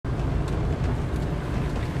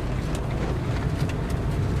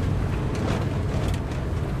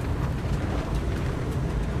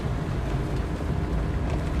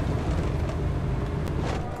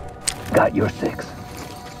Got your 6.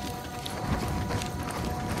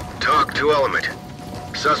 Talk to Element.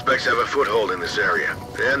 Suspects have a foothold in this area,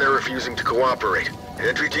 and they're refusing to cooperate.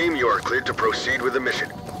 Entry team, you are cleared to proceed with the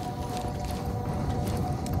mission.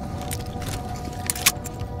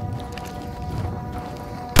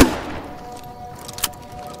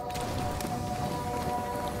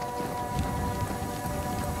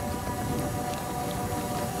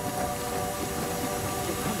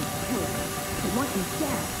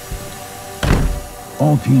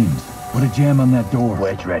 All teams, put a jam on that door.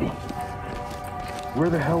 Wedge ready. Where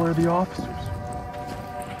the hell are the officers?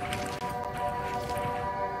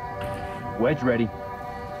 Wedge ready.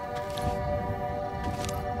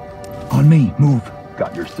 On me, move.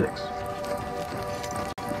 Got your 6.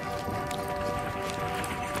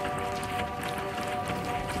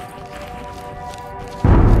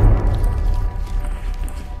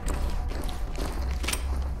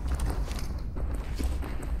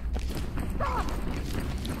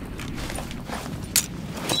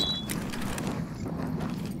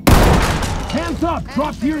 Hands up!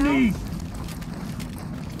 Drop to your knees!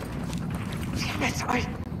 Damn it,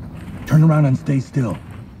 Turn around and stay still.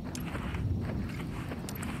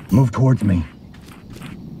 Move towards me.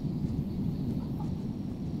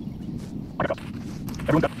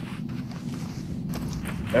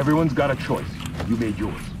 Everyone's got a choice. You made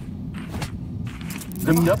yours.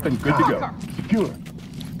 Cleaned up and good to go. Secure.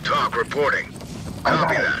 Talk reporting.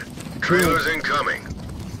 Copy that. Trailers incoming.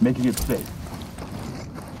 Making it safe.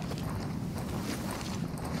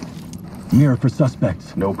 Mirror for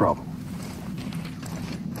suspects. No problem.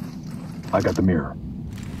 I got the mirror.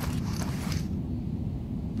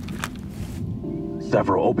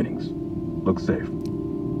 Several openings. Looks safe.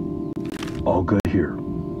 All good here.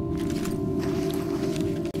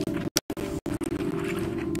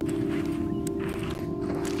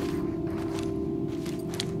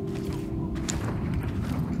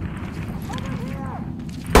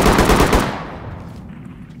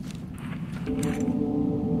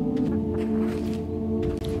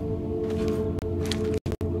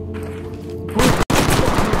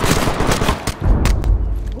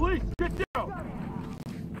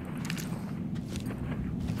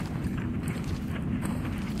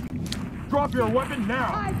 Drop your weapon now!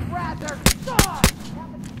 I'd rather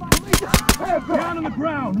Down on the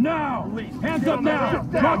ground, now! Hands up now!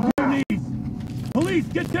 Drop to your knees! Police,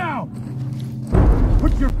 get down!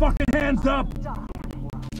 Put your fucking hands up!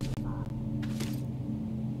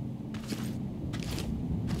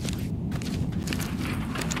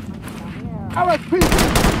 LSP!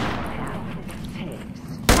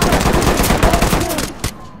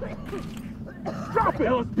 Drop it!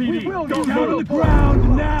 LSPD, down on the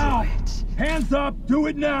ground, now! Hands up, do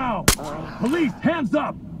it now! Police, hands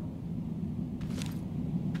up!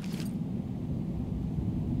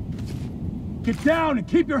 Get down and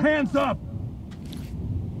keep your hands up!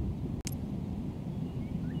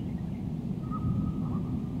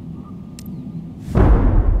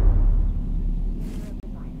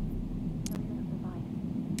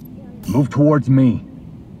 Move towards me.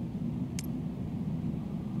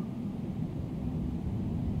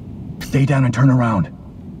 Stay down and turn around.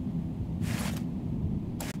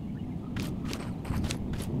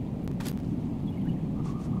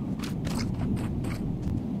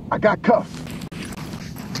 I got cuffs.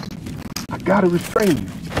 I gotta restrain you.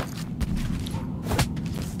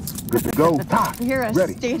 Good to go. Talk. You're a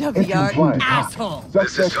Ready. state-of-the-art Entry asshole.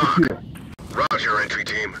 This is Suspect Talk. secure. Roger, entry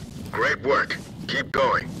team. Great work. Keep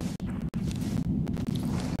going.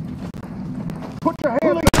 Put your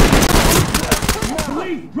hands up.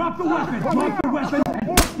 Police, drop the weapon! Drop the weapon!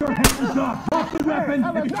 Put your hands up! Drop the weapon!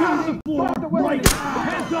 If it's on the floor, right!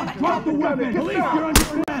 Hands up! Drop the weapon! Police, you're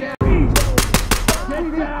under arrest! Please!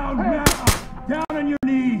 Get down now! Down on your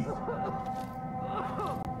knees!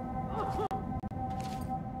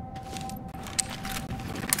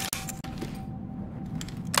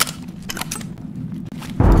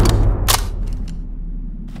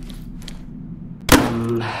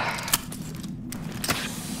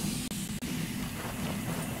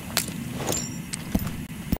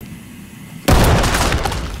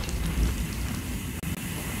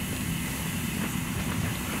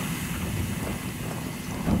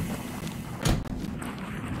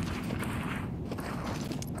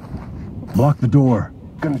 Block the door.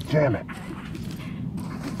 Gonna jam it.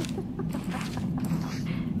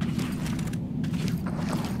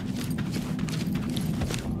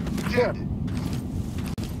 Jammed it.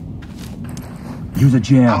 Use a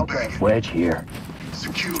jam. Outback. Wedge here.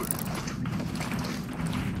 Secure.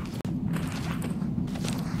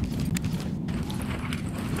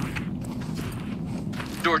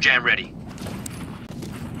 Door jam ready.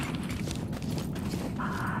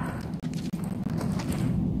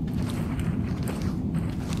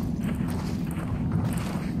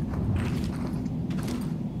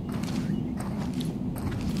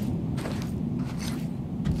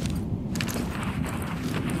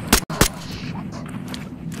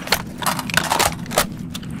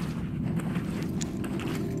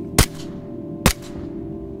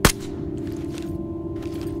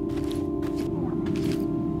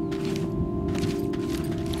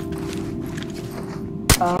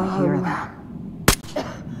 hear them?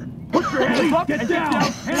 Put your hands up and get down!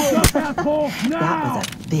 Hands up, asshole! Now! That was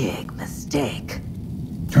a big mistake.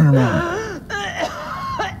 Turn around.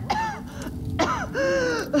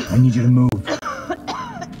 I need you to move.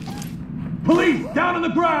 Police, down on the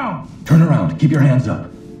ground! Turn around. Keep your hands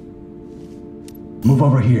up. Move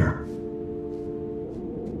over here.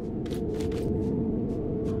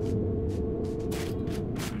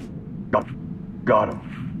 Got him.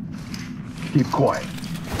 Keep quiet.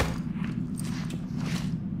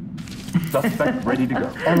 Suspect ready to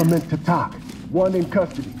go. Element to TOC. One in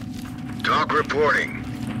custody. TOC reporting.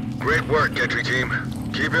 Great work, entry team.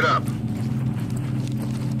 Keep it up.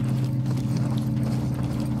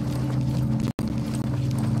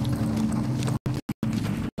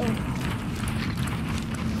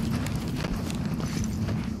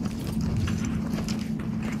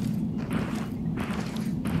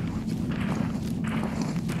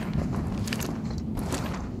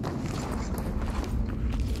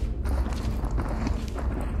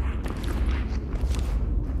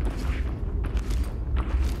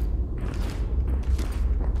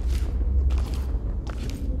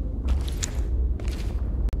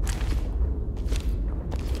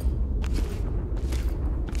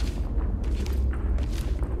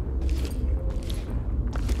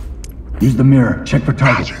 Use the mirror. Check for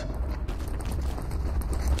targets.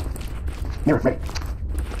 Mirror ready.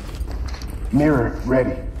 Mirror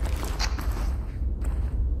ready.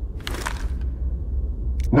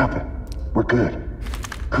 Nothing. We're good.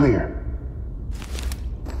 Clear.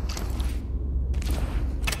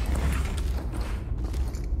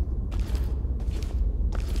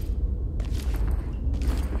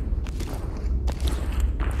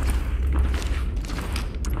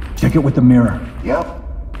 Check it with the mirror. Yep.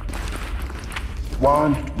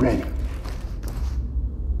 Wand ready.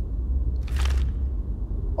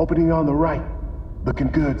 Opening on the right.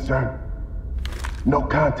 Looking good, sir. No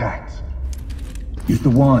contacts. Use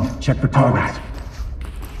the wand. Check for All targets.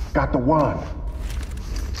 right. Got the wand.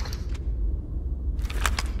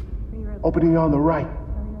 Opening on the right.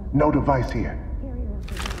 No device here.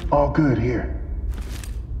 All good here.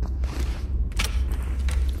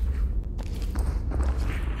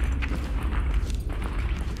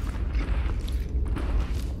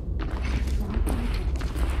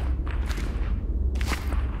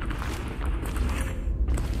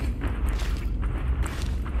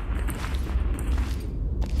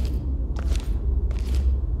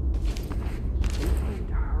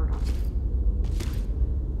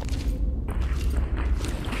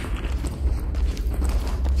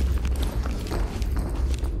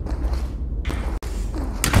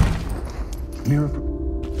 Mirror for...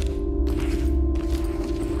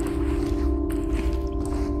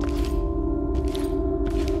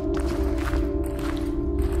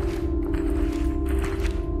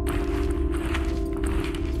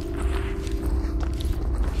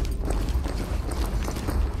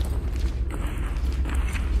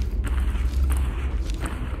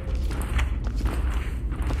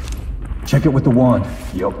 Check it with the wand.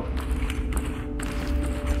 Yup.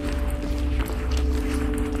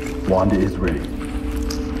 Wanda is ready.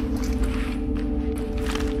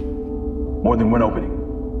 More than one opening.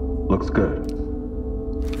 Looks good.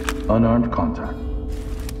 Unarmed contact.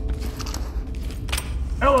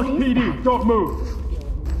 LSPD, don't move!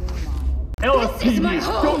 This is my LSPD,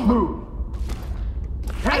 home. don't move!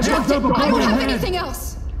 I dropped it. I don't have anything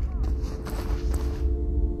else.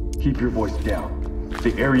 Keep your voice down.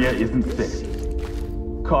 The area isn't safe.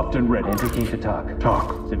 Cuffed and ready. Entry team to TOC.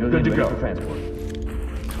 TOC. Civilian Good to ready go. for transport.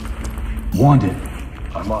 Wanded.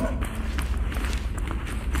 I'm on it.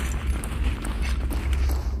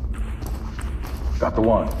 Got the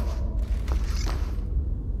wand.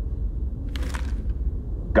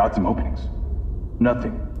 Got some openings.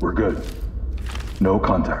 Nothing. We're good. No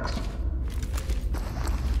contacts.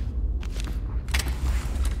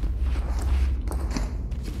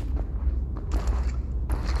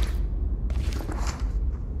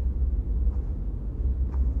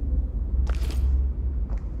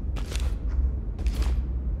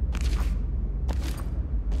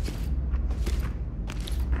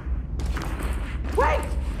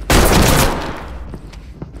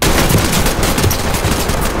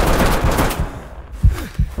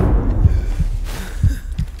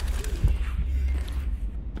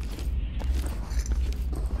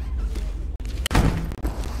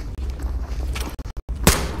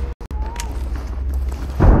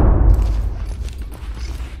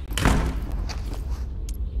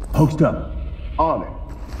 Hoaxed up. On it.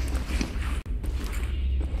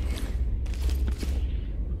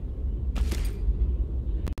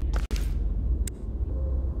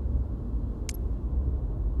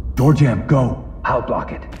 Door jam, go. I'll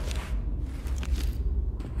block it.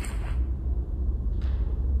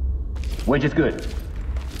 Wedge is good.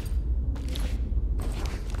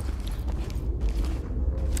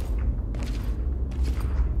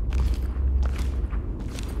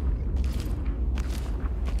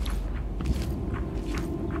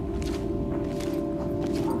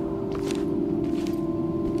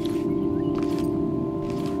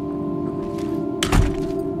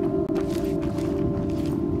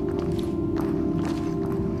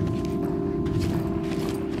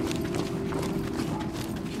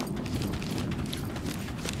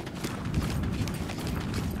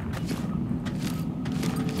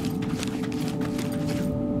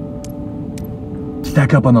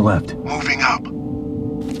 Stack up on the left. Moving up.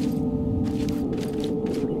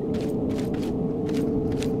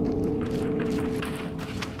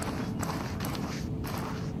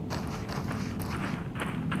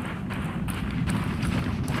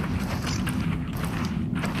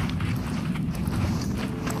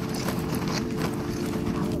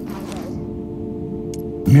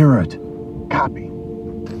 Mirror it. Copy.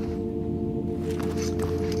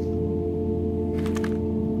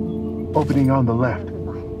 Opening on the left.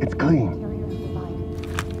 It's clean.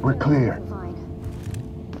 We're clear.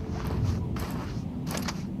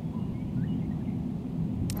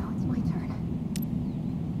 Now it's my turn.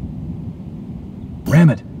 Ram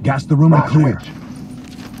it. Gas the room and clear. Switch.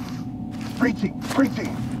 Breaching.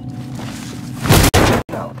 Breaching.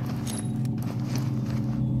 Out.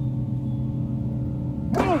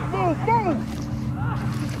 Move, move, move!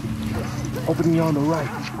 Opening on the right.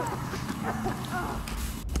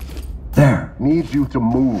 There. Needs you to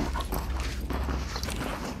move.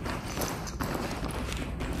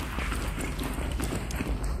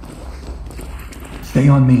 Stay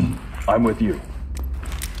on me. I'm with you.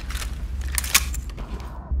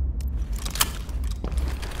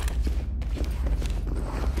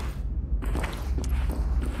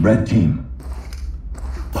 Red team.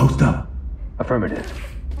 Post up. Affirmative.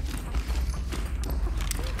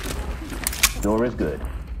 Door is good.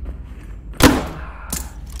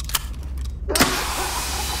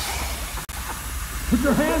 Put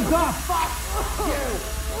your hands up!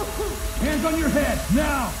 Hands on your head,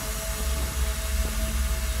 now!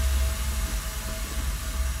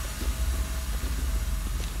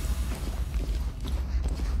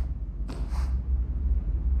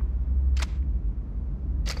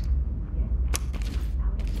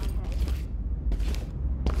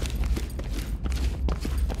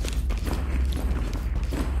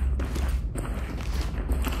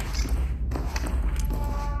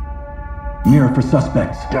 Mirror for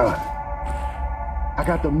suspects. Done. I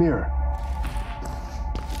got the mirror.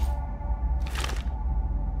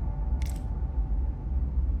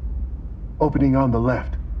 Opening on the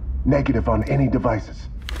left. Negative on any devices.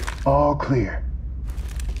 All clear.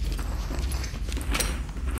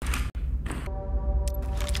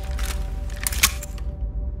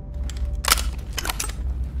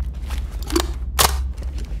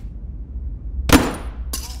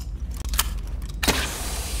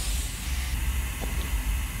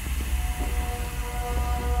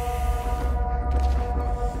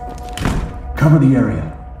 Cover the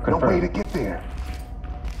area. No way to get there.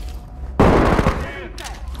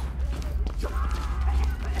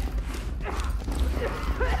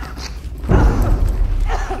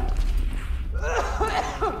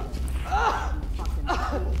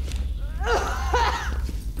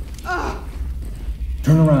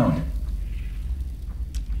 Turn around.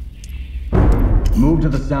 Move to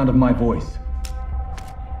the sound of my voice.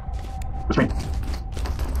 Restrain.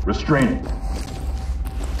 Restrain.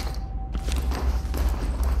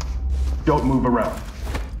 Don't move around.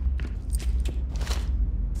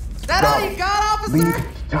 That all you got, officer? Lead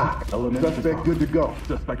to TOC. Element to Suspect TOC. good to go.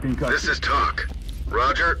 Suspect in custody. This is TOC.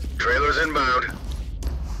 Roger, trailers inbound.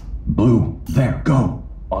 Blue. There. Go.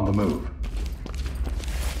 On the move.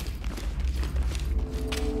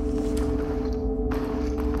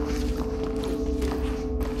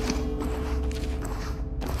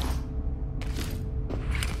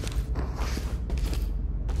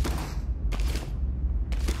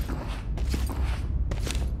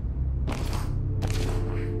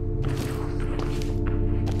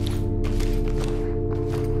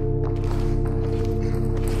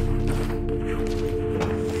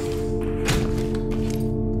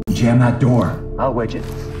 Jam that door. I'll wedge it.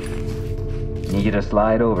 Need you to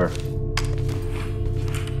slide over.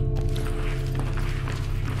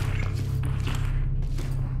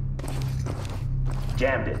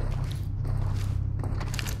 Jammed it.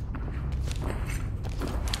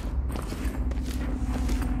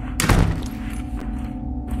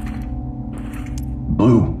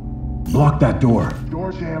 Blue. Lock that door.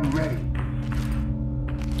 Door jam ready.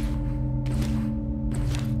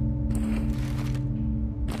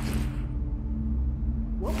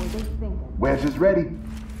 What were they thinking? Wedge is ready.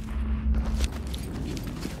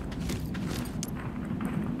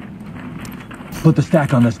 Put the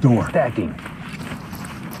stack on this door. Stacking.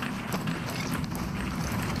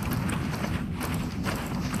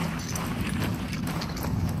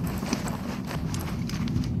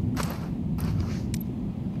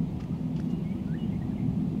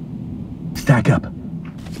 Stack up.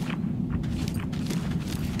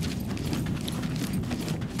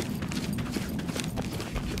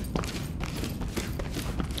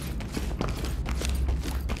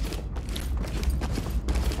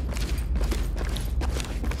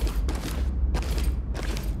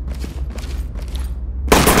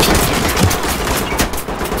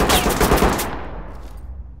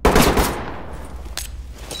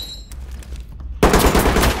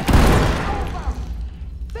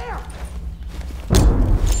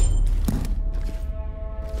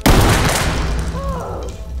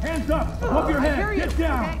 Hands up! Above your I head! hear you. Get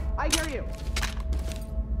down! Okay, I hear you.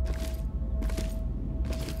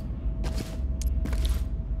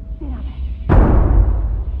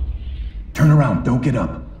 Turn around, don't get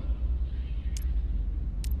up.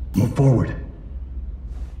 Move forward.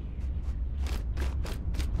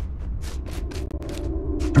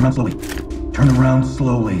 Turn around slowly. Turn around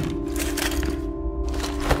slowly.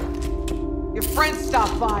 Your friends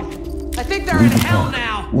stopped by. I think they're in Leave the hell talk.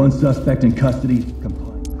 now. One suspect in custody.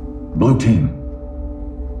 Comply. Blue team.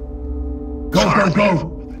 Go, go,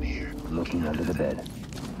 go! Looking under the bed.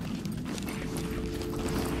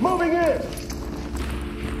 Moving in.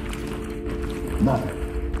 Nothing.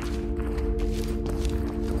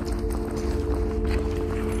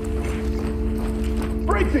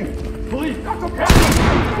 Breaching. Police! That's okay! Is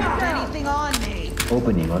there anything on me?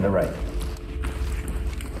 Opening on the right.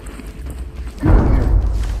 Good here.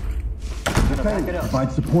 Detained.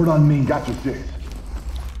 Provide support on me. Got your six.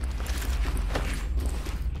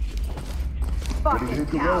 Ready to hit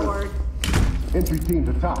the road. Entry team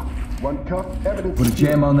to top. One cup, evidence. Put a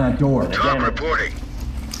jam on that door. Top reporting.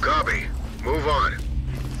 Copy. Move on.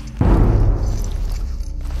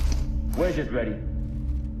 Wedge is ready.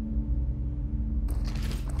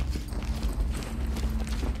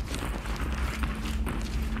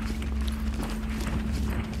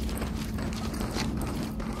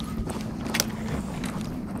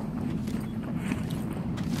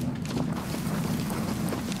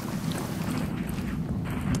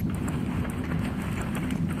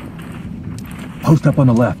 Post up on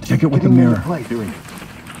the left. Check it with the Getting into mirror. place. Doing it.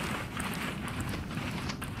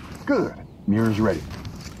 Good. Mirror's ready.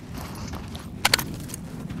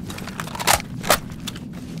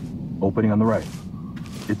 Opening on the right.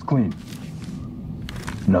 It's clean.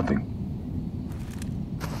 Nothing.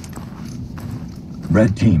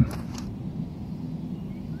 Red team.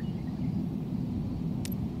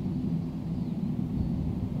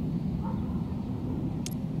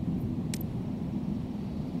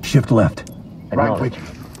 Shift left. Right with you.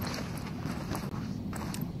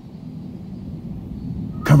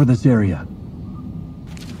 Cover this area.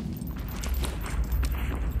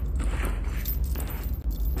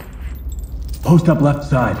 Post up left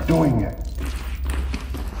side. Doing it.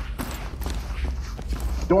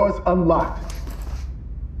 Doors unlocked.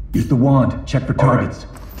 Use the wand. Check for All right. targets.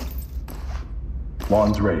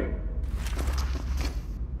 Wand's ready.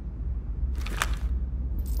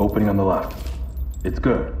 Opening on the left. It's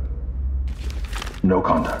good. No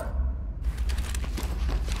contact.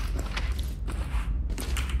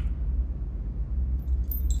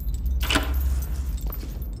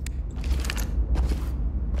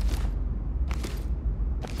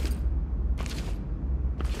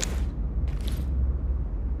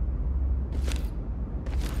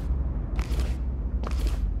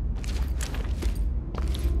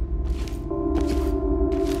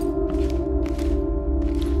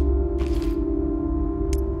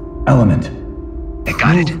 Element. I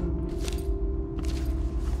got it.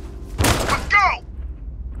 Let's go!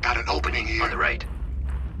 Got an opening here. On the right.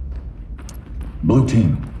 Blue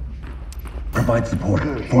team. Provide support.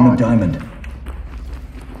 Good. Form a diamond.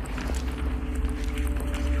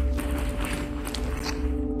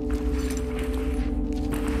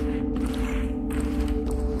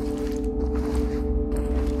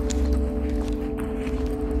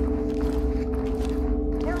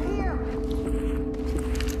 They're here.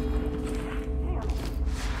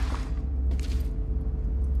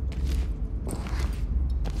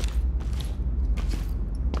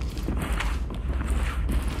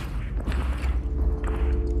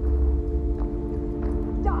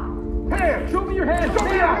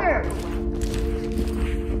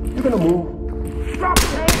 You gonna move? Drop the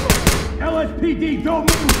handle! LSPD, don't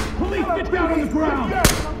move! Police, get down on the ground!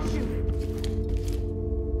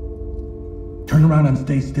 Turn around and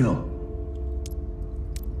stay still.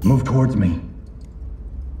 Move towards me.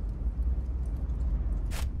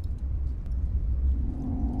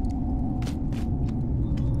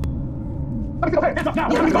 Hands up now!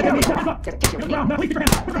 Hands up! Hands up! Please get your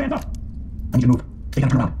hands up! Put your hands up! I need you to move. They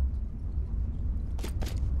gotta turn around.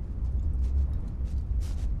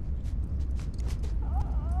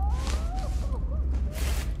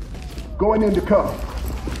 Going into cover.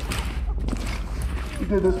 You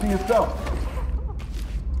did this to yourself.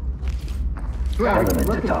 Element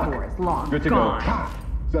to talk. Good to go.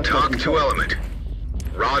 Talk to Element.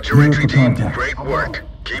 Roger, entry team. Great work.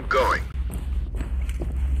 Keep going.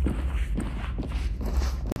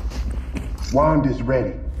 Wand is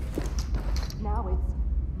ready. Now it's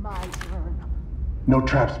my turn. No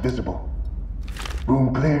traps visible.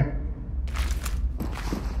 Room clear.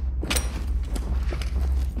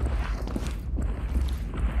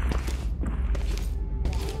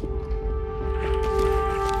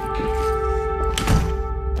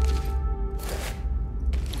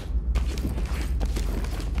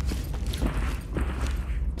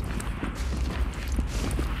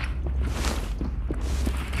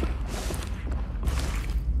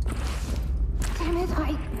 Damn it,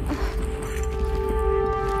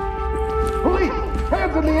 Police!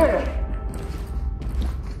 Hands in the air!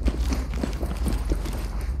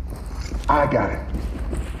 I got it.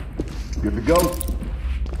 Good to go.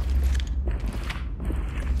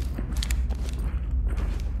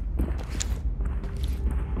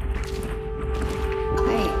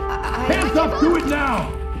 Hands up! Do it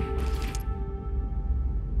now!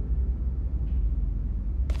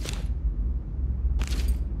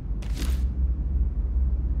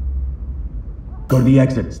 Go to the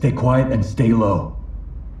exit. Stay quiet and stay low.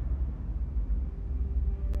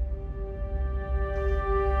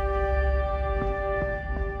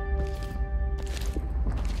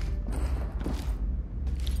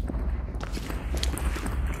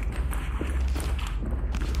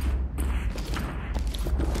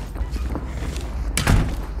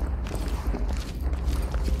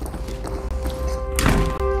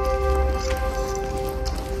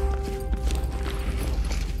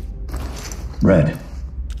 Red.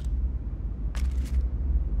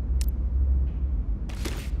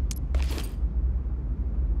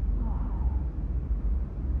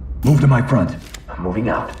 Move to my front. I'm moving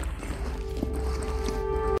out.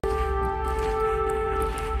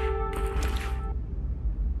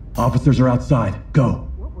 Officers are outside. Go.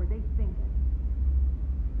 What were they thinking?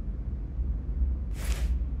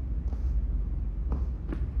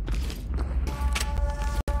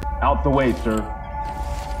 Out the way, sir.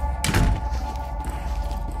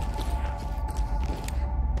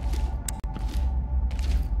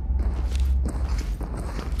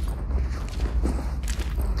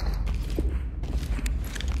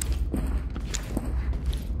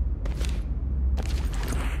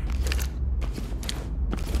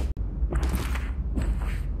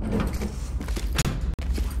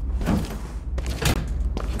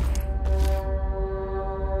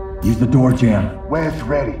 Use the door jam. Where's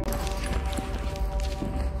ready?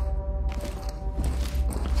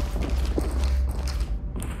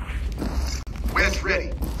 Where's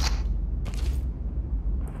ready?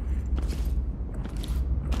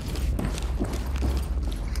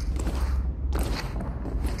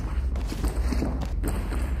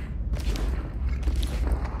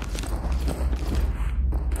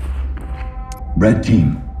 Red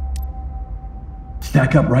team.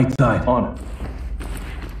 Stack up right side. On it.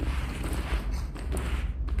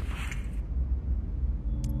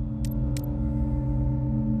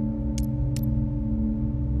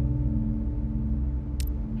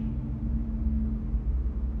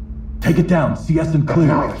 Take it down. CS and clear.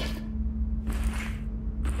 Acknowledged.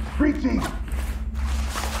 Street team.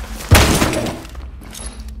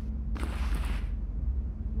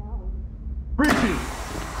 Street team.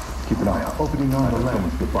 Keep an eye out. Opening on the left.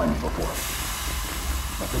 Someone's been find me before.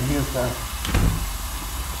 Nothing here, sir.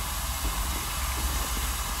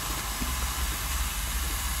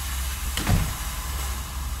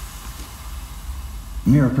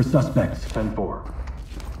 Mirror for suspects. 10-4.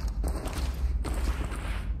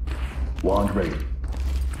 Wand ready.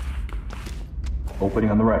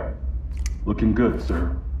 Opening on the right. Looking good,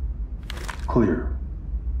 sir. Clear.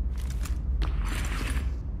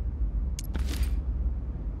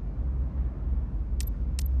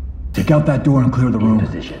 Take out that door and clear the In room.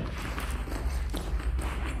 position.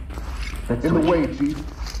 Let's In the switch. way, Chief.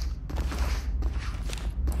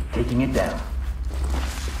 Taking it down.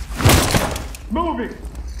 Moving!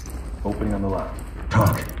 Opening on the left.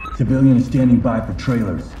 Talk. Civilian is standing by for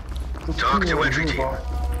trailers. Talk to entry team.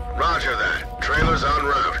 Roger that. Trailers en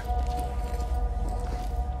route.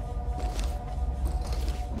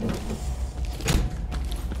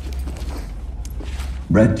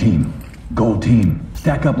 Red team. Gold team.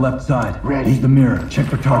 Stack up left side. Ready. Use the mirror. Check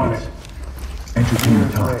for targets. Entry team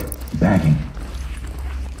to talk. Ready. Bagging.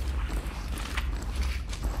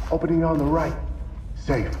 Opening on the right.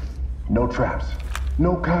 Safe. No traps.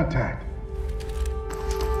 No contact.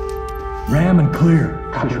 Ram and clear.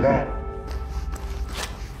 Copy that.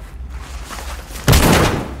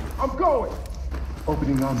 I'm going.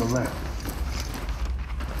 Opening on the left.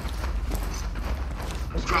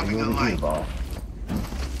 Dropping a light.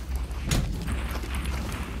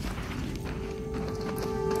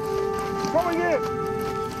 Going in.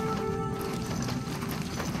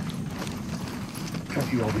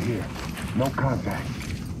 Tricky over here. No contact.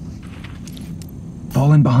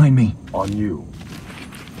 Fall in behind me. On you.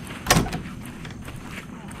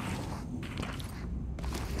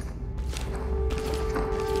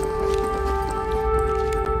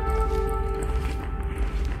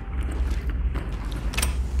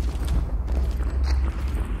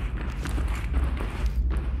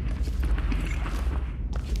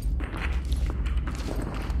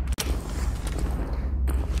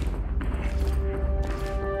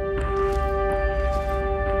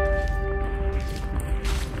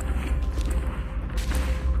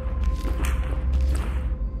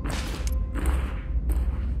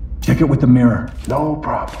 Check it with the mirror. No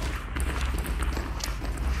problem.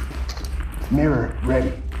 Mirror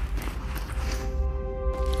ready.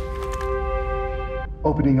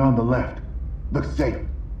 Opening on the left. Looks safe.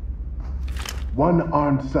 One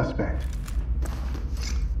armed suspect.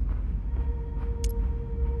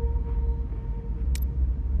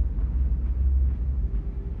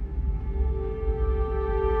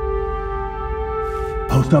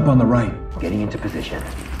 Post up on the right. Getting into position.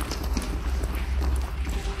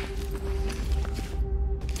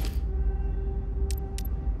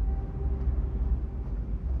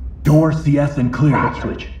 Door, CS, and clear. Roger.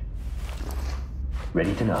 Switch.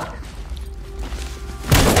 Ready to knock.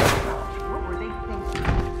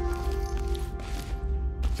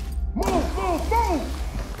 Move!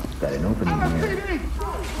 Got an opening here. LSPD!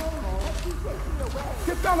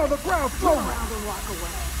 Get down on the ground slowly!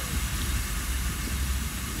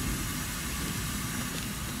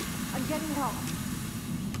 I'm getting help.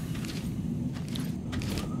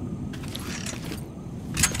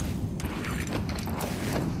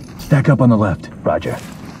 Stack up on the left. Roger.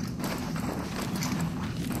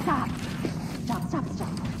 Stop. Stop.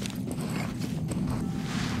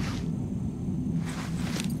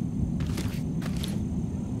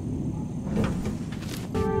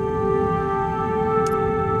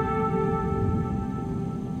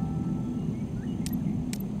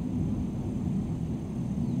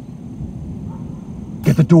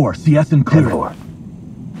 Get the door, CS, and clear. 10-4.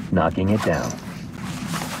 Knocking it down.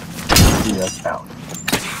 CS out.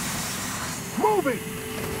 Moving!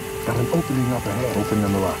 Got an opening up ahead. Opening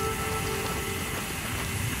on the left.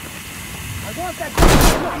 I want that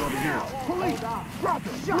over here. Police!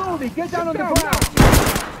 Roger! Rudy, get down on the ground!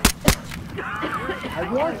 I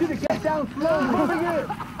want you to get down slowly. Moving in!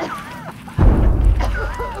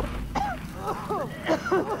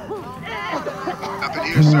 Nothing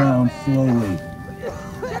here, Turn sir. around slowly.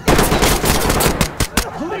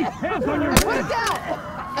 Police, hands on your head!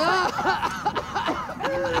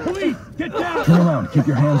 Police, get down! Turn around, keep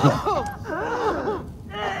your hands up.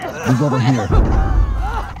 Move over here.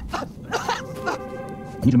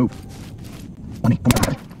 Need to move. Money, come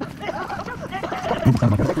on.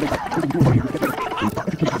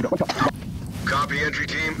 Copy entry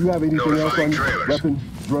team. You have anything else Notifying on you? trailers. Weapons?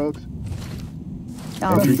 Drugs?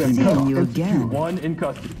 I'll be seeing you again. One in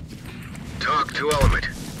custody. Talk to element.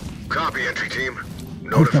 Copy entry team.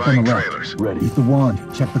 Post up on Notifying the left. trailers. Ready. Use the wand,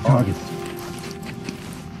 check for targets.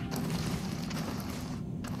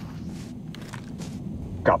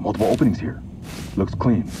 Got multiple openings here. Looks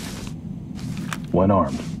clean. One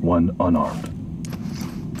armed, one unarmed.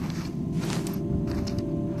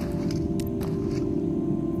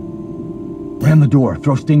 Ram the door,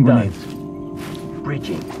 throw sting grenades.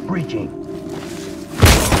 Breaching. I'm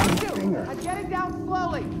getting down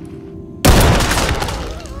slowly.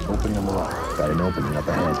 Opening on the left. Got an opening up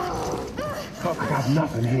ahead. I got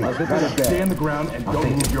nothing here. Stay on the ground and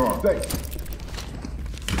don't move your arm. Safe.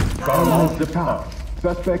 Got them all zipped Top. up.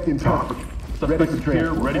 Suspect in custody. Suspect is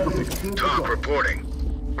here, ready for pickup. Talk reporting.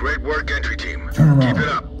 Great work, entry team. Turn around. Keep it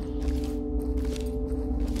up.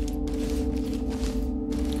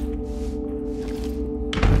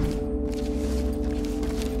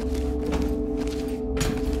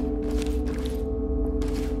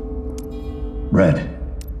 Red,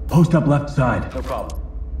 post up left side. No problem.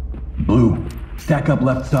 Blue, stack up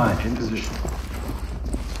left side. In position.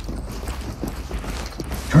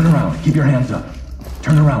 Turn around, keep your hands up.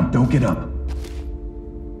 Turn around, don't get up.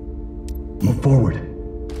 Move forward.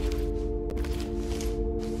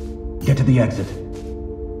 Get to the exit.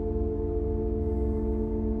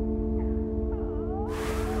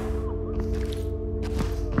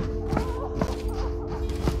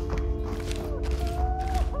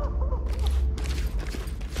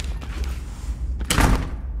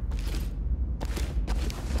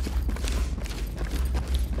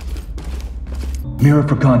 Mirror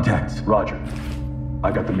for contacts. Roger.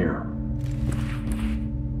 I got the mirror.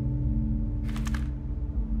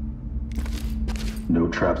 No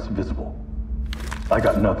traps visible. I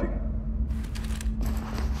got nothing.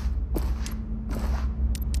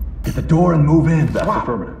 Get the door and move in. That's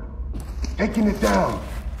affirmative. Taking it down.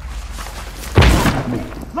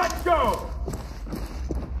 Let's go!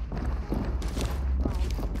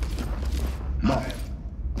 Nothing.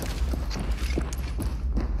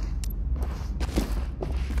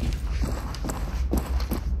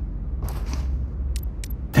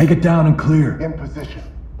 Take it down and clear. In position.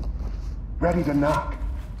 Ready to knock.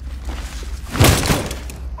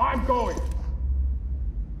 I'm going!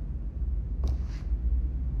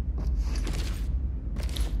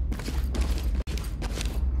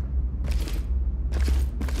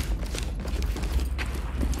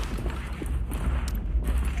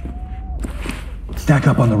 Stack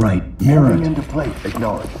up on the right. Mirror Moving it. into place.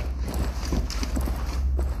 Acknowledged.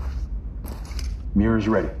 Mirror's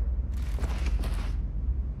ready.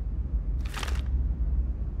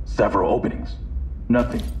 Several openings.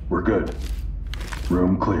 Nothing. We're good.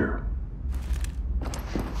 Room clear.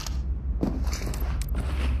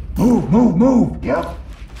 Move, move, move! Yep.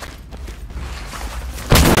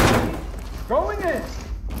 Going in!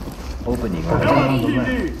 Opening.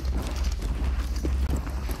 LSPD!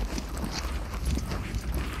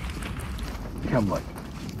 Chem light.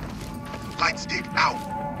 Light stick out.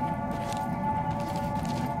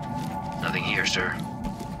 Nothing here, sir.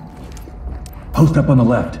 Post up on the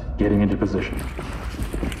left. Getting into position.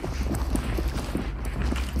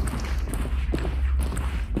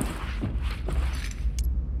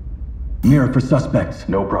 Mirror for suspects.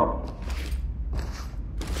 No problem.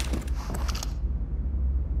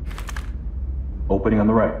 Opening on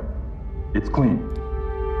the right. It's clean.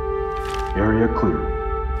 Area clear.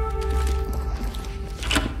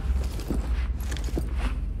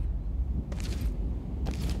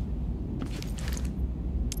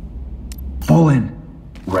 Fall in.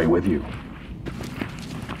 Right with you.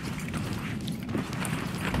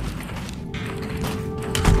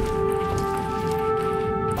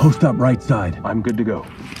 Post up right side. I'm good to go.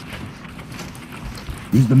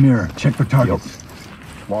 Use the mirror. Check for targets.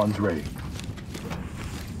 Juan's ready.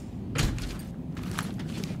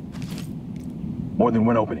 More than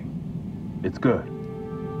one opening. It's good.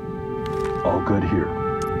 All good here.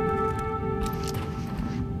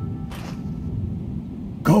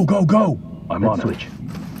 Go, go, go! I'm Let's on switch.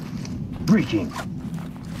 it. Breaching.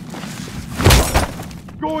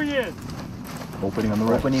 Going in! Opening on the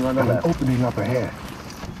right. Opening on the An left. opening up ahead.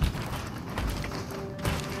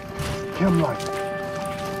 Chem light.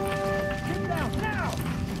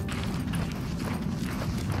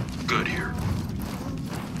 Good here.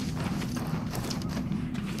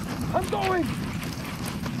 I'm going!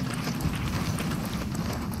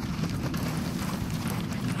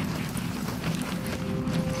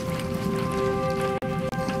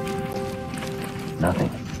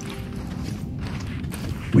 Nothing.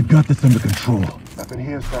 We've got this under control. Nothing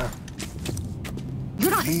here, sir.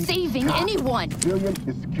 You're not saving anyone. Civilian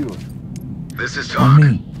is secured. This is On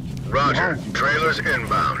Talk. me. Roger. Trailers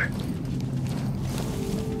inbound.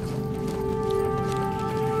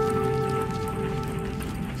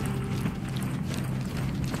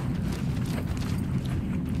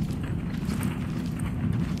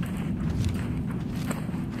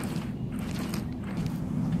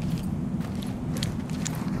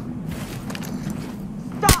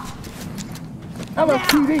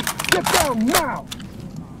 LSPD, get down now!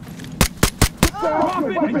 Get down! Drop it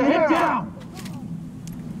and Weapon get now. down!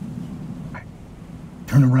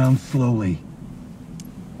 Turn around slowly.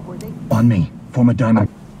 On me. Form a diamond.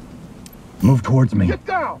 Move towards me. Get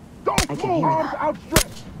down! Don't move! Arms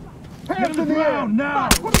outstretched! Hands Get on in the the air! ground now!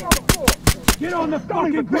 Put it on the floor! Get on the Don't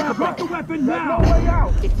fucking even think ground! about Drop the it. weapon There's now! no way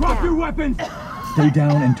out! Drop your weapons! Stay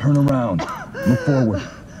down and turn around. Move forward.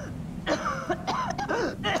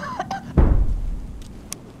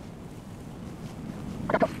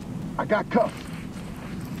 I got cuffs.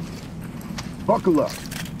 Buckle up.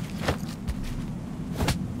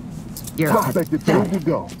 Suspect is ready to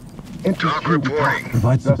go. Talk reporting.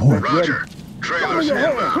 Provide support. Roger. Trailers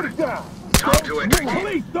inbound. Talk to entry team.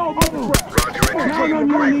 Police, don't move! Roger, entry Down team. on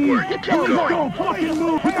your Great knees! work. Keep Police, going. don't fucking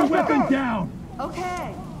move! Put the weapon down!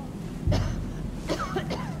 Okay.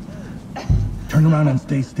 Turn around and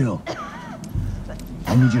stay still.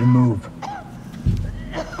 I need you to move.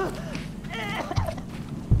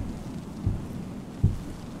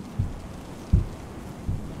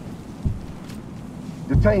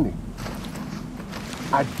 Detaining.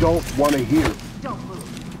 I don't want to hear it. Don't move.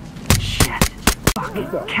 Shit. Fucking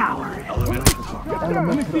coward.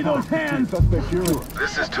 Let me see those hands! Suspect here.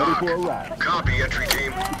 This is Talk. Copy, entry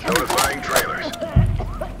team. Notifying trailers.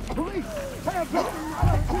 Police! Hands up!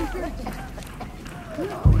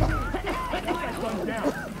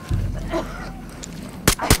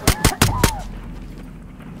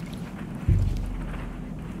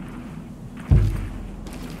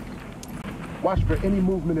 Watch for any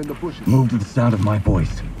movement in the bushes. Move to the sound of my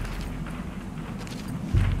voice.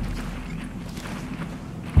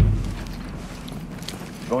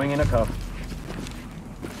 Going in a cuff.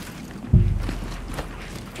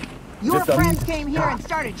 Your Lift up. friends came here and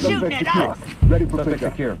started shooting at us. Ready for Suspect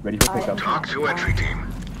pickup. secure. Ready for pickup. Talk to entry team.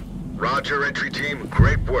 Roger, entry team.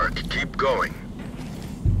 Great work. Keep going.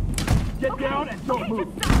 Get down and don't move.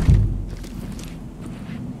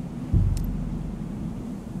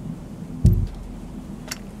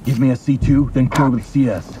 Give me a C2, then clear with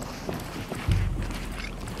CS.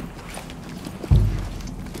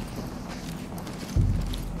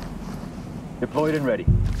 Deployed and ready.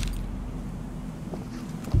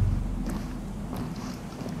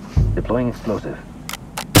 Deploying explosive.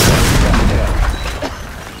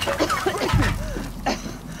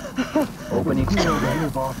 Opening. I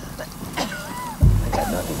got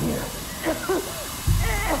nothing here.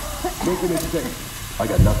 Making it safe. I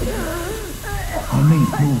got nothing here. On me,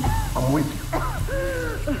 move. I'm with you.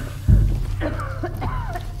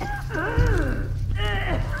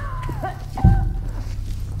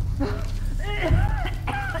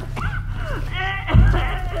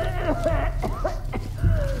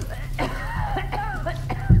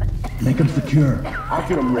 Make them secure. I'll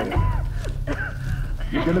get them ready.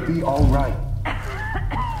 You're gonna be all right.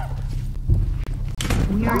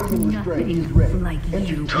 We're nothing like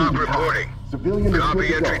you. Talk reporting. Civilian is good Copy,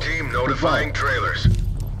 to entry go. team. Notifying trailers.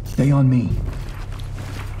 Stay on me.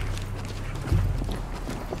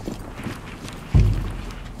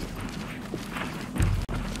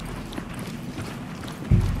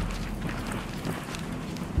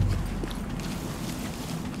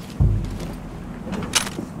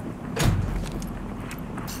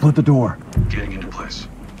 Split the door. Getting into place.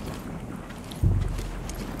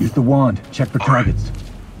 Use the wand. Check for targets.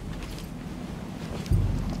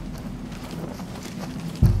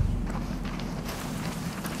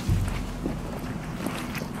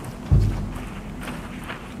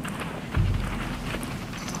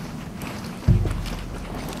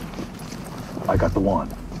 I got the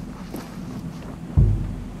wand.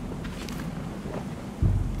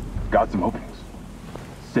 Got some openings.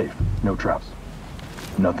 Safe. No traps.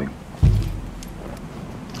 Nothing.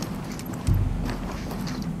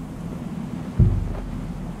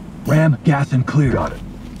 Ram, gas, and clear. Got it.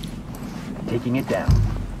 Taking it down.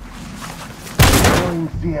 Deploying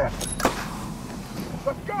CS.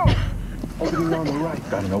 Let's go! Opening on the right.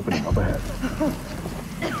 Got an opening up ahead.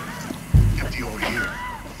 Empty over here.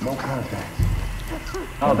 No contact.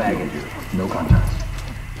 I'll bag it. No contacts.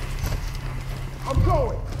 I'm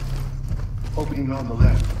going! Opening on the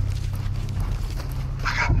left.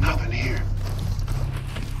 I got nothing here.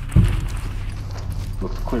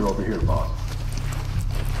 Looks clear over here, boss.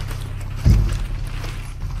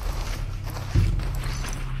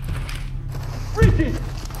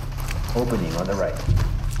 Opening on the right.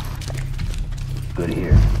 Good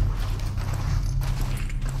here.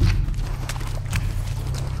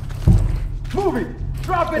 Moving!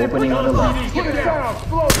 Drop it! Opening on the left. Put it down!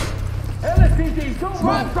 Slow! LSPD, don't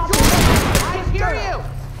run! Drop it! I hear you.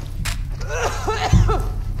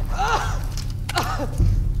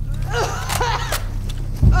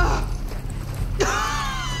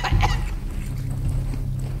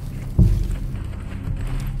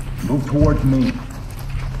 Move towards me.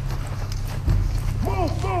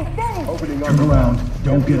 Opening on Turn the around. left.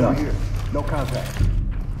 Don't Empty get over up. here. No contact.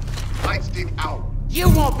 Light stick out. You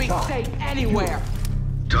won't be safe anywhere.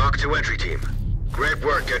 Talk to entry team. Great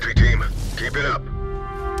work, entry team. Keep it up.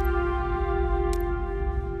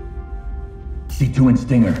 C2 and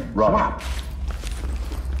Stinger. Swap.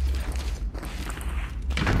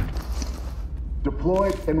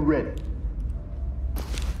 Deployed and ready.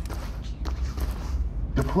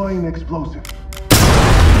 Deploying explosive.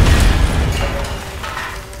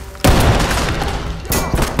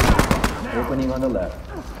 Opening on the left.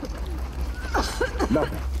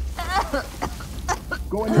 Nothing.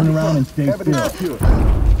 Go in Turn around and stay Evidence still. secure.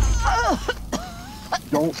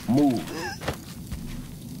 Don't move.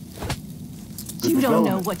 You don't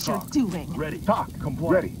know what you're doing. Ready. Talk.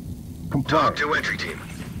 Comply. Ready. Comply. Talk to entry team.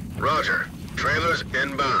 Roger. Trailers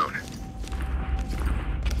inbound.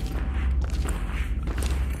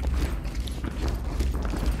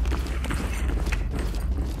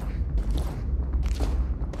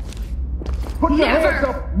 Put your hands Never!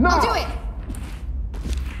 up now. I'll do it!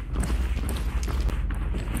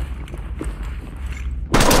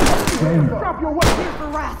 Drop your weapon. Here for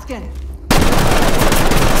Raskin.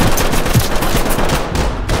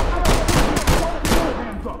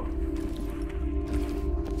 Hands up.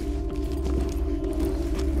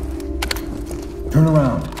 Turn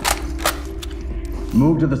around.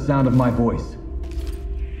 Move to the sound of my voice.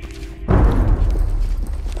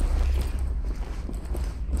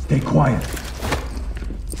 Stay quiet.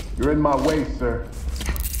 You're in my way, sir.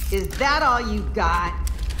 Is that all you got?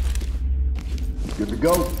 Good to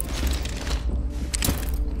go.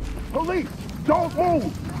 Police, don't move.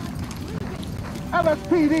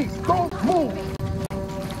 LSPD, don't move.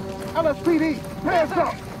 LSPD, hands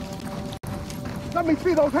up. Let me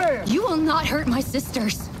see those hands. You will not hurt my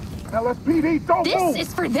sisters. LSPD, don't move. This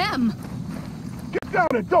is for them. Get down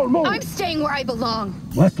and don't move. I'm staying where I belong.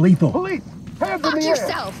 Less lethal. Police, hands Fuck in the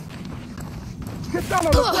yourself. air. Get down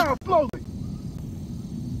on the ground slowly.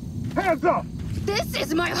 Hands up. This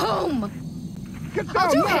is my home. Get down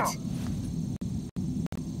I'll do now. it.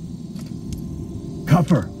 Cuff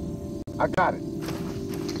her. I got it.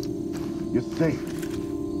 You're safe.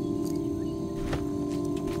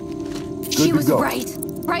 She to was go. right.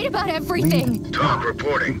 Right about everything. Talk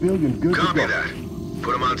reporting. Civilian good to Copy go. that.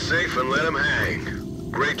 Put him on safe and let him hang.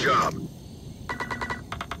 Great job.